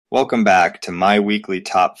Welcome back to my weekly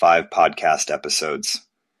Top 5 podcast episodes.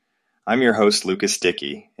 I'm your host, Lucas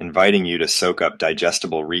Dickey, inviting you to soak up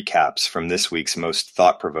digestible recaps from this week's most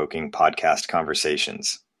thought-provoking podcast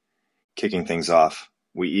conversations. Kicking things off,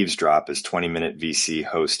 we eavesdrop as 20-Minute VC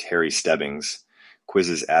host Harry Stebbings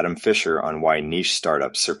quizzes Adam Fisher on why niche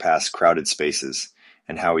startups surpass crowded spaces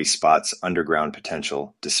and how he spots underground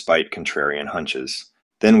potential despite contrarian hunches.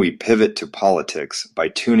 Then we pivot to politics by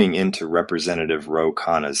tuning into Representative Ro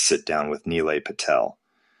Khanna's sit-down with Nilay Patel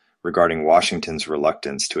regarding Washington's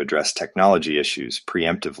reluctance to address technology issues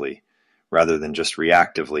preemptively rather than just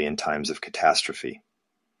reactively in times of catastrophe.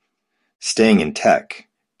 Staying in tech,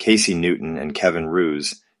 Casey Newton and Kevin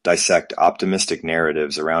Roose dissect optimistic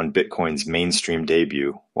narratives around Bitcoin's mainstream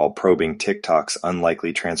debut while probing TikTok's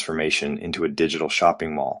unlikely transformation into a digital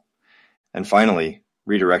shopping mall. And finally,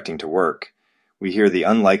 redirecting to work, we hear the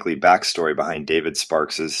unlikely backstory behind David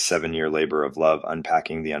Sparks' 7-year labor of love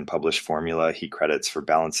unpacking the unpublished formula he credits for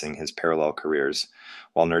balancing his parallel careers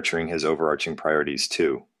while nurturing his overarching priorities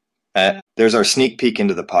too. There's our sneak peek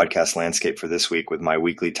into the podcast landscape for this week with my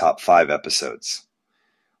weekly top 5 episodes.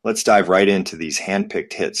 Let's dive right into these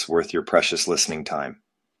hand-picked hits worth your precious listening time.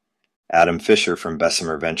 Adam Fisher from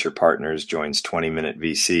Bessemer Venture Partners joins 20-Minute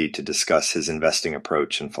VC to discuss his investing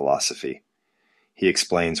approach and philosophy. He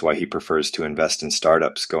explains why he prefers to invest in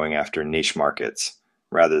startups going after niche markets,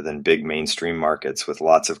 rather than big mainstream markets with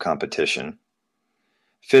lots of competition.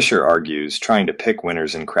 Fisher argues trying to pick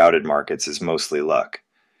winners in crowded markets is mostly luck,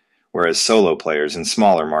 whereas solo players in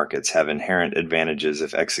smaller markets have inherent advantages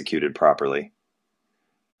if executed properly.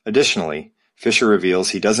 Additionally, Fisher reveals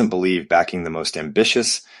he doesn't believe backing the most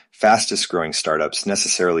ambitious, fastest-growing startups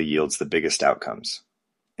necessarily yields the biggest outcomes.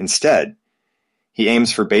 Instead, he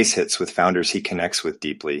aims for base hits with founders he connects with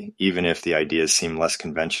deeply, even if the ideas seem less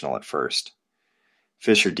conventional at first.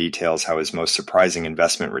 Fisher details how his most surprising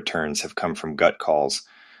investment returns have come from gut calls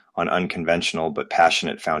on unconventional but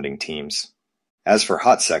passionate founding teams. As for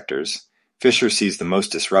hot sectors, Fisher sees the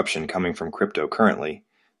most disruption coming from crypto currently,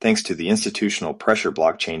 thanks to the institutional pressure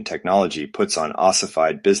blockchain technology puts on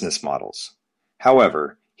ossified business models.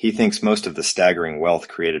 However, he thinks most of the staggering wealth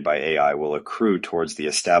created by AI will accrue towards the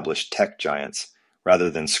established tech giants,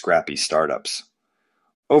 rather than scrappy startups.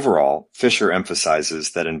 Overall, Fisher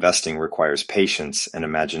emphasizes that investing requires patience and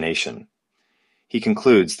imagination. He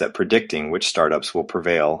concludes that predicting which startups will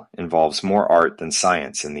prevail involves more art than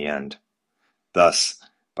science in the end. Thus,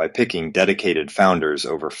 by picking dedicated founders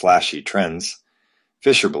over flashy trends,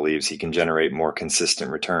 Fisher believes he can generate more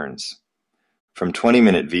consistent returns. From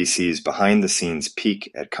 20-Minute VC's behind-the-scenes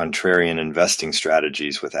peek at contrarian investing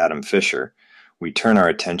strategies with Adam Fisher, we turn our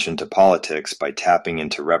attention to politics by tapping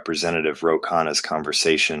into Representative Ro Khanna's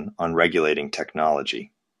conversation on regulating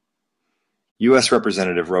technology. U.S.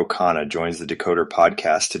 Representative Ro Khanna joins the Decoder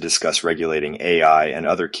podcast to discuss regulating AI and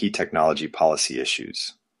other key technology policy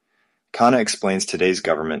issues. Khanna explains today's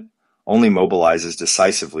government only mobilizes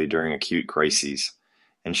decisively during acute crises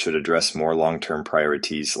and should address more long-term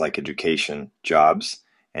priorities like education, jobs,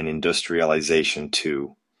 and industrialization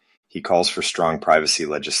too. He calls for strong privacy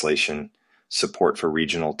legislation, support for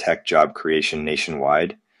regional tech job creation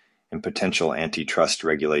nationwide, and potential antitrust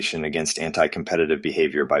regulation against anti-competitive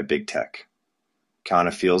behavior by big tech.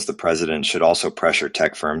 Khanna feels the president should also pressure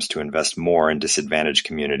tech firms to invest more in disadvantaged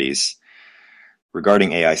communities.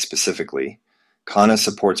 Regarding AI specifically, Khanna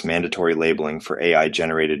supports mandatory labeling for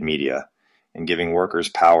AI-generated media and giving workers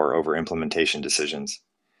power over implementation decisions.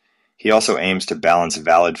 He also aims to balance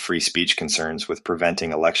valid free speech concerns with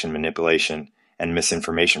preventing election manipulation and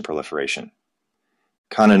misinformation proliferation.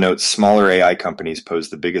 Khanna notes smaller AI companies pose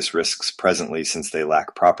the biggest risks presently since they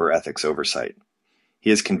lack proper ethics oversight. He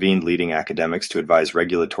has convened leading academics to advise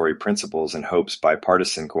regulatory principles and hopes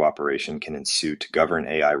bipartisan cooperation can ensue to govern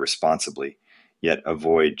AI responsibly, yet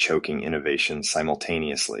avoid choking innovation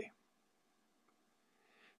simultaneously.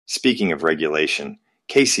 Speaking of regulation,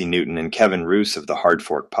 Casey Newton and Kevin Roose of the Hard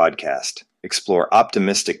Fork podcast explore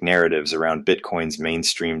optimistic narratives around Bitcoin's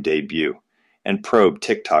mainstream debut and probe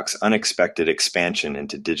TikTok's unexpected expansion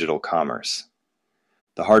into digital commerce.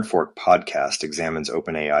 The Hard Fork podcast examines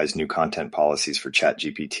OpenAI's new content policies for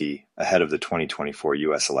ChatGPT ahead of the 2024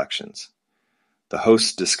 U.S. elections. The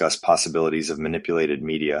hosts discuss possibilities of manipulated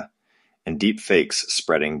media and deep fakes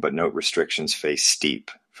spreading, but note restrictions face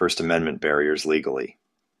steep First Amendment barriers legally.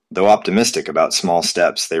 Though optimistic about small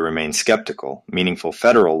steps, they remain skeptical meaningful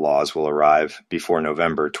federal laws will arrive before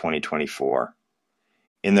November 2024.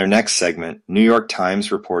 In their next segment, New York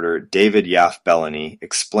Times reporter David Yaff-Bellany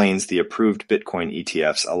explains the approved Bitcoin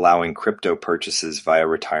ETFs allowing crypto purchases via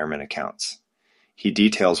retirement accounts. He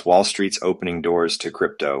details Wall Street's opening doors to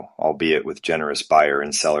crypto, albeit with generous buyer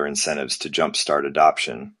and seller incentives to jumpstart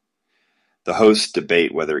adoption. The hosts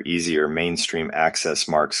debate whether easier mainstream access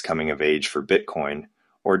marks coming of age for Bitcoin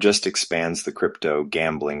or just expands the crypto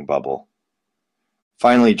gambling bubble.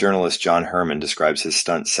 Finally, journalist John Herman describes his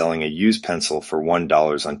stunt selling a used pencil for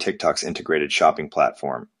 $1 on TikTok's integrated shopping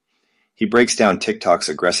platform. He breaks down TikTok's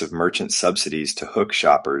aggressive merchant subsidies to hook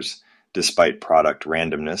shoppers, despite product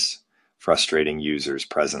randomness, frustrating users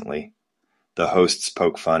presently. The hosts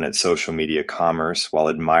poke fun at social media commerce while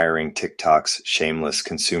admiring TikTok's shameless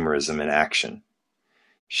consumerism in action.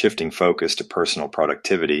 Shifting focus to personal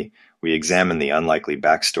productivity, we examine the unlikely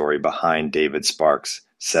backstory behind David Sparks'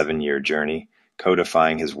 7-year journey,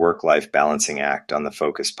 codifying his work-life balancing act on the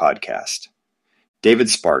Focus podcast.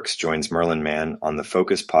 David Sparks joins Merlin Mann on the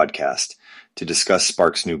Focus podcast to discuss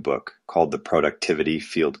Sparks' new book called The Productivity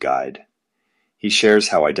Field Guide. He shares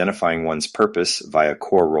how identifying one's purpose via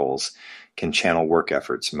core roles can channel work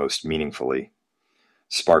efforts most meaningfully.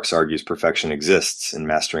 Sparks argues perfection exists in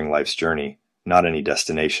mastering life's journey, not any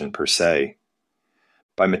destination per se.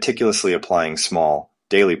 By meticulously applying small,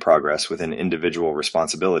 daily progress within individual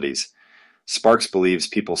responsibilities, Sparks believes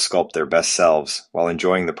people sculpt their best selves while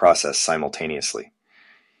enjoying the process simultaneously.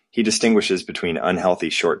 He distinguishes between unhealthy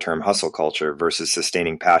short-term hustle culture versus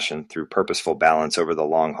sustaining passion through purposeful balance over the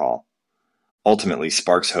long haul. Ultimately,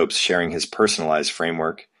 Sparks hopes sharing his personalized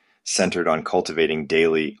framework, centered on cultivating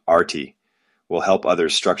daily arti, will help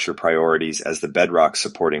others structure priorities as the bedrock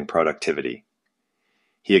supporting productivity.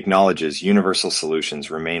 He acknowledges universal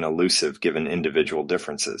solutions remain elusive given individual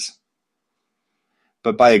differences.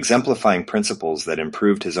 But by exemplifying principles that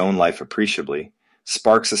improved his own life appreciably,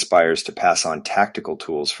 Sparks aspires to pass on tactical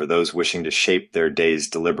tools for those wishing to shape their days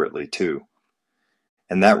deliberately too.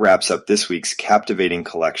 And that wraps up this week's captivating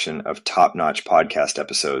collection of top-notch podcast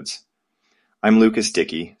episodes. I'm Lucas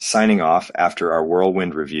Dickey, signing off after our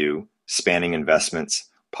whirlwind review spanning investments,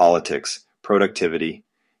 politics, productivity,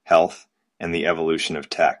 health, and the evolution of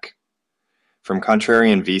tech. From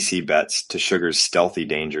contrarian VC bets to sugar's stealthy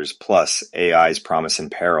dangers plus AI's promise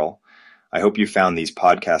and peril, I hope you found these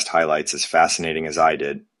podcast highlights as fascinating as I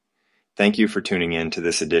did. Thank you for tuning in to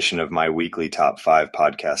this edition of my weekly Top 5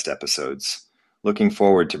 podcast episodes. Looking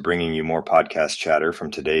forward to bringing you more podcast chatter from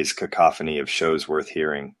today's cacophony of shows worth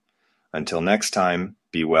hearing. Until next time,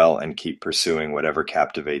 be well and keep pursuing whatever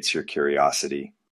captivates your curiosity.